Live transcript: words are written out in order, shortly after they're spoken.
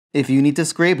If you need to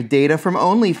scrape data from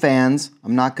OnlyFans,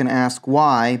 I'm not going to ask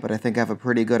why, but I think I have a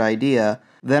pretty good idea,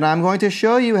 then I'm going to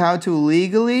show you how to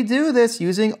legally do this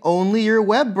using only your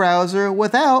web browser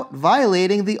without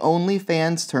violating the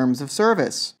OnlyFans terms of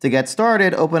service. To get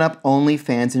started, open up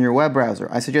OnlyFans in your web browser.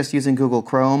 I suggest using Google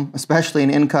Chrome, especially in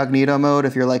incognito mode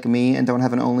if you're like me and don't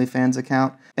have an OnlyFans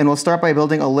account. And we'll start by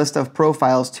building a list of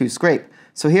profiles to scrape.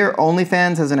 So here,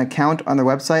 OnlyFans has an account on their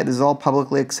website. This is all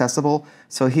publicly accessible.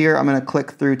 So here, I'm going to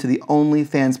click through to the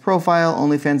OnlyFans profile,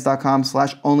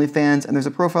 onlyfans.com/OnlyFans, and there's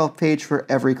a profile page for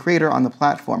every creator on the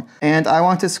platform. And I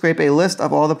want to scrape a list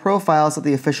of all the profiles that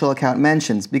the official account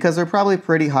mentions, because they're probably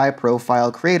pretty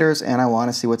high-profile creators, and I want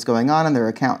to see what's going on in their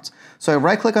accounts. So I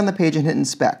right-click on the page and hit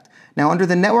Inspect. Now under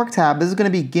the network tab, this is going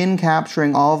to begin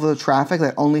capturing all of the traffic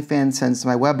that OnlyFans sends to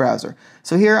my web browser.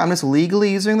 So here, I'm just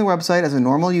legally using the website as a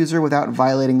normal user without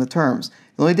violating the terms.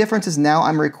 The only difference is now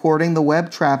I'm recording the web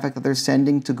traffic that they're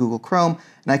sending to Google Chrome,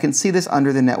 and I can see this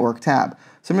under the network tab.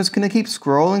 So I'm just going to keep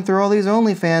scrolling through all these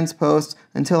OnlyFans posts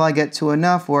until I get to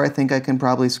enough where I think I can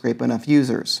probably scrape enough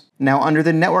users. Now under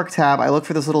the network tab, I look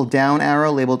for this little down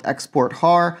arrow labeled Export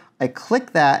HAR. I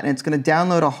click that and it's going to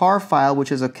download a HAR file,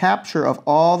 which is a capture of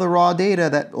all the raw data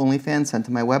that OnlyFans sent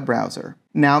to my web browser.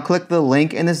 Now click the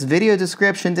link in this video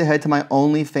description to head to my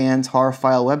OnlyFans HAR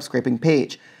file web scraping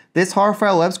page. This HAR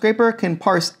file web scraper can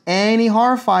parse any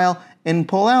HAR file and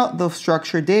pull out the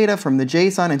structured data from the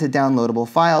JSON into downloadable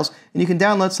files, and you can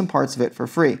download some parts of it for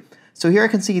free. So here I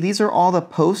can see these are all the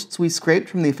posts we scraped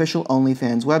from the official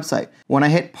OnlyFans website. When I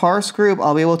hit Parse Group,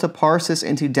 I'll be able to parse this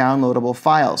into downloadable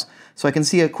files. So I can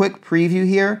see a quick preview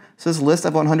here. So this list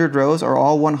of 100 rows are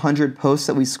all 100 posts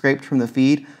that we scraped from the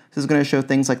feed. This is going to show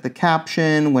things like the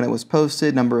caption, when it was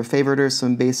posted, number of favoriters,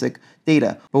 some basic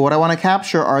data. But what I want to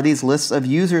capture are these lists of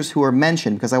users who are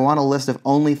mentioned, because I want a list of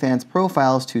OnlyFans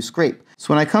profiles to scrape.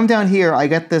 So when I come down here, I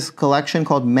get this collection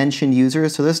called mentioned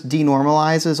users. So this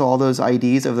denormalizes all those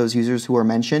IDs of those users who are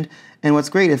mentioned. And what's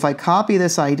great, if I copy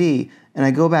this ID and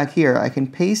I go back here, I can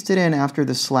paste it in after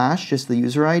the slash, just the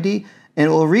user ID, and it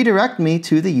will redirect me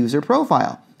to the user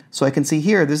profile. So I can see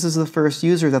here, this is the first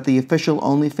user that the official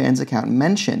OnlyFans account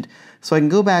mentioned. So I can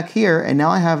go back here, and now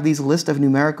I have these list of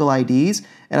numerical IDs,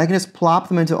 and I can just plop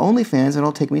them into OnlyFans, and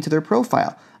it'll take me to their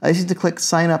profile. I just need to click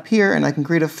sign up here, and I can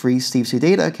create a free Steve C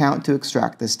Data account to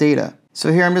extract this data.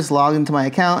 So here I'm just logged into my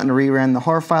account and reran the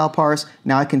HAR file parse.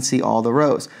 Now I can see all the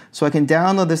rows. So I can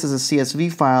download this as a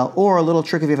CSV file, or a little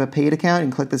trick if you have a paid account,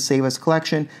 and click the Save As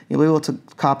Collection. You'll be able to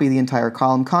copy the entire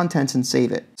column contents and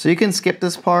save it. So you can skip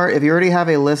this part. If you already have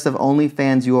a list of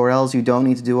OnlyFans URLs, you don't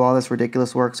need to do all this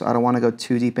ridiculous work, so I don't want to go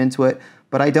too deep into it.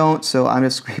 But I don't, so I'm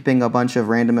just scraping a bunch of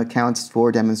random accounts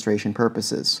for demonstration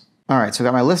purposes. Alright, so I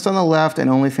got my list on the left and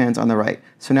OnlyFans on the right.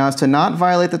 So now as to not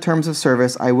violate the terms of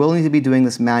service, I will need to be doing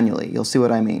this manually. You'll see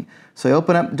what I mean. So I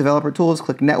open up Developer Tools,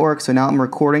 click Network, so now I'm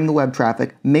recording the web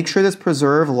traffic. Make sure this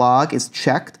preserve log is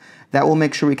checked. That will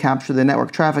make sure we capture the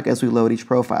network traffic as we load each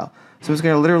profile. So I'm just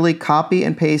going to literally copy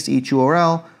and paste each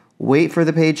URL, wait for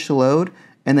the page to load,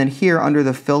 and then here under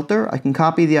the filter, I can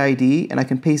copy the ID and I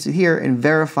can paste it here and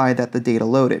verify that the data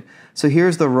loaded. So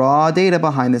here's the raw data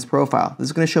behind this profile. This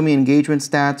is going to show me engagement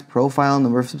stats, profile,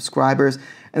 number of subscribers,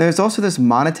 and there's also this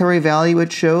monetary value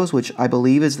it shows, which I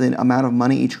believe is the amount of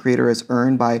money each creator has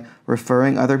earned by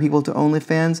referring other people to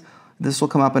OnlyFans. This will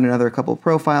come up in another couple of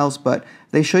profiles, but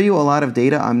they show you a lot of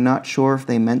data. I'm not sure if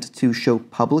they meant to show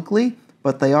publicly,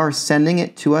 but they are sending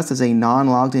it to us as a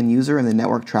non-logged in user in the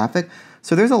network traffic.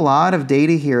 So there's a lot of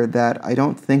data here that I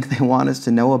don't think they want us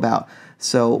to know about.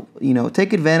 So,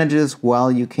 take advantage of this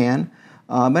while you can.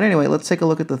 But anyway, let's take a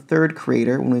look at the third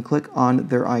creator when we click on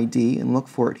their ID and look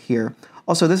for it here.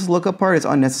 Also, this lookup part is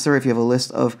unnecessary if you have a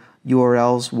list of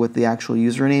URLs with the actual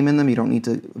username in them. You don't need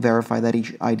to verify that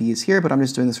each ID is here, but I'm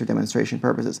just doing this for demonstration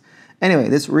purposes. Anyway,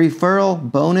 this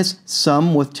referral bonus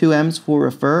sum with 2 M's for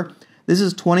refer, this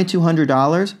is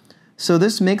 $2,200. So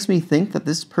this makes me think that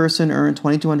this person earned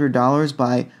 $2,200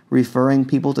 by referring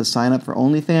people to sign up for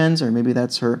OnlyFans, or maybe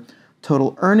that's her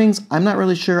total earnings. I'm not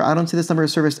really sure. I don't see this number of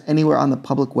service anywhere on the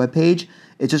public webpage.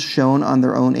 It's just shown on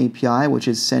their own API, which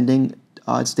is sending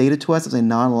its data to us as a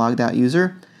non-logged out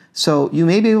user. So you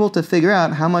may be able to figure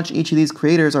out how much each of these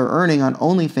creators are earning on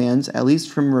OnlyFans, at least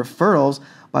from referrals,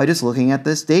 by just looking at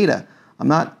this data. I'm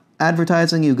not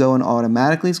advertising you go and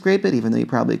automatically scrape it, even though you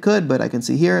probably could, but I can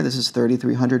see here, this is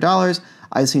 $3,300.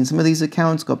 I've seen some of these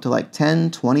accounts go up to like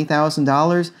 $10,000,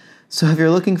 $20,000. So if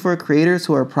you're looking for creators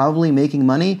who are probably making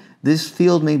money, this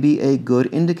field may be a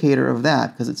good indicator of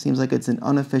that, because it seems like it's an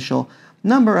unofficial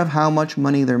number of how much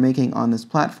money they're making on this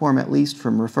platform, at least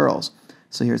from referrals.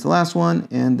 So here's the last one,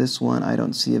 and this one I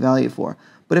don't see a value for.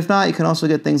 But if not, you can also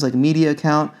get things like media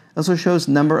account. It also shows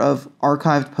number of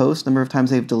archived posts, number of times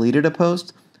they've deleted a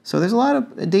post. So there's a lot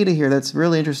of data here that's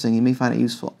really interesting. You may find it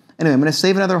useful. Anyway, I'm going to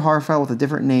save another HAR file with a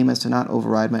different name as to not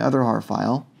override my other HAR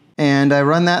file. And I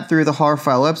run that through the HAR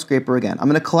file web scraper again. I'm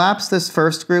going to collapse this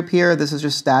first group here. This is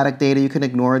just static data. You can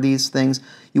ignore these things.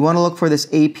 You want to look for this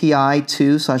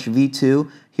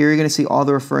API2/v2. Here you're going to see all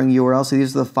the referring URLs. So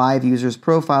these are the 5 users'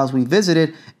 profiles we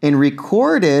visited and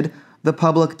recorded the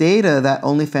public data that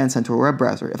OnlyFans sent to a web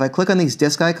browser. If I click on these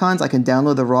disk icons, I can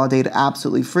download the raw data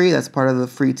absolutely free. That's part of the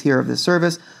free tier of this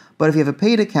service. But if you have a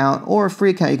paid account or a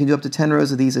free account, you can do up to 10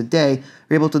 rows of these a day.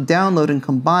 You're able to download and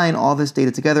combine all this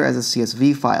data together as a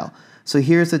CSV file. So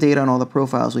here's the data on all the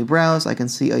profiles we browse. I can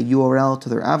see a URL to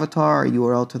their avatar, a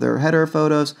URL to their header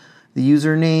photos, the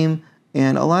username,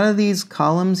 and a lot of these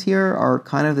columns here are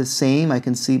kind of the same. I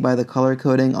can see by the color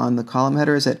coding on the column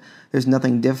headers that there's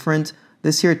nothing different.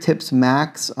 This here, tips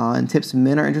max and tips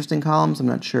min are interesting columns. I'm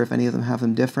not sure if any of them have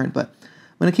them different, but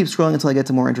I'm going to keep scrolling until I get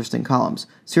to more interesting columns.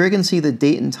 So here I can see the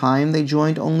date and time they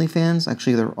joined OnlyFans.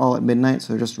 Actually, they're all at midnight,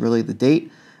 so they're just really the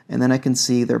date. And then I can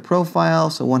see their profile.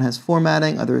 So one has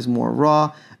formatting, other is more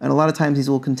raw. And a lot of times these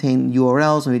will contain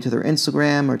URLs, maybe to their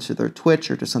Instagram or to their Twitch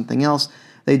or to something else.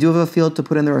 They do have a field to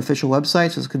put in their official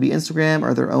website. So this could be Instagram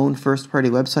or their own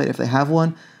first-party website if they have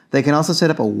one. They can also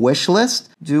set up a wish list.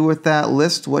 Do with that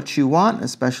list what you want,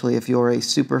 especially if you're a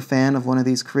super fan of one of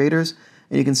these creators.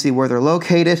 And you can see where they're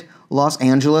located. Los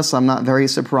Angeles, I'm not very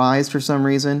surprised for some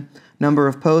reason. Number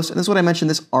of posts, and this is what I mentioned,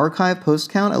 this archive post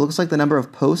count, it looks like the number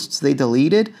of posts they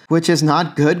deleted, which is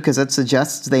not good because that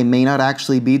suggests they may not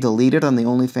actually be deleted on the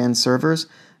OnlyFans servers.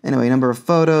 Anyway, number of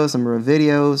photos, number of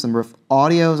videos, number of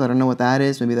audios, I don't know what that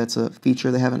is, maybe that's a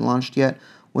feature they haven't launched yet,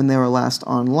 when they were last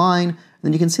online. And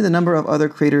then you can see the number of other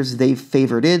creators they've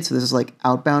favorited, so this is like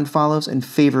outbound follows, and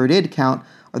favorited count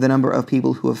are the number of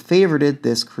people who have favorited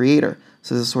this creator.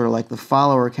 So this is sort of like the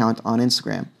follower count on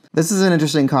Instagram. This is an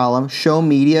interesting column, show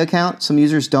media count. Some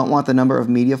users don't want the number of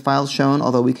media files shown,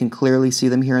 although we can clearly see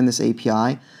them here in this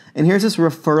API. And here's this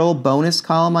referral bonus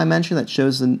column I mentioned that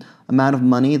shows the amount of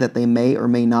money that they may or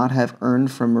may not have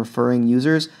earned from referring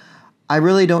users. I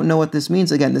really don't know what this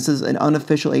means. Again, this is an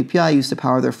unofficial API used to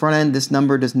power their front end. This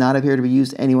number does not appear to be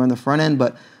used anywhere on the front end,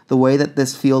 but the way that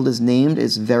this field is named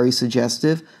is very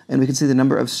suggestive. And we can see the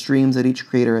number of streams that each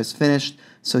creator has finished.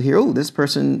 So here, oh, this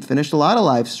person finished a lot of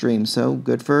live streams, so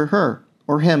good for her.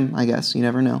 Or him, I guess, you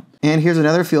never know. And here's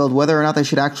another field, whether or not they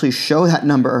should actually show that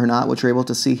number or not, which we're able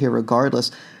to see here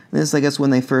regardless. And this is, I guess, when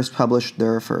they first published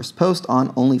their first post on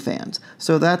OnlyFans.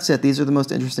 So that's it. These are the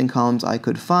most interesting columns I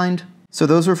could find. So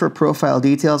those were for profile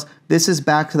details. This is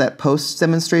back to that posts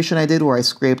demonstration I did where I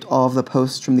scraped all of the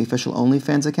posts from the official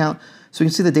OnlyFans account. So you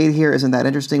can see the data here isn't that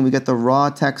interesting. We get the raw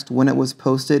text when it was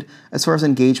posted. As far as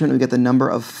engagement, we get the number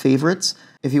of favorites.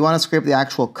 If you want to scrape the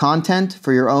actual content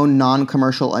for your own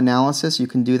non-commercial analysis, you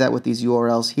can do that with these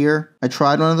URLs here. I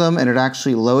tried one of them and it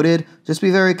actually loaded. Just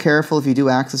be very careful if you do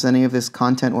access any of this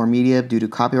content or media due to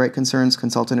copyright concerns.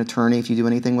 Consult an attorney if you do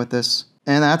anything with this.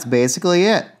 And that's basically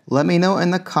it. Let me know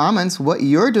in the comments what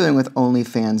you're doing with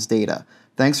OnlyFans data.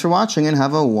 Thanks for watching and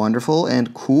have a wonderful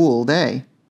and cool day.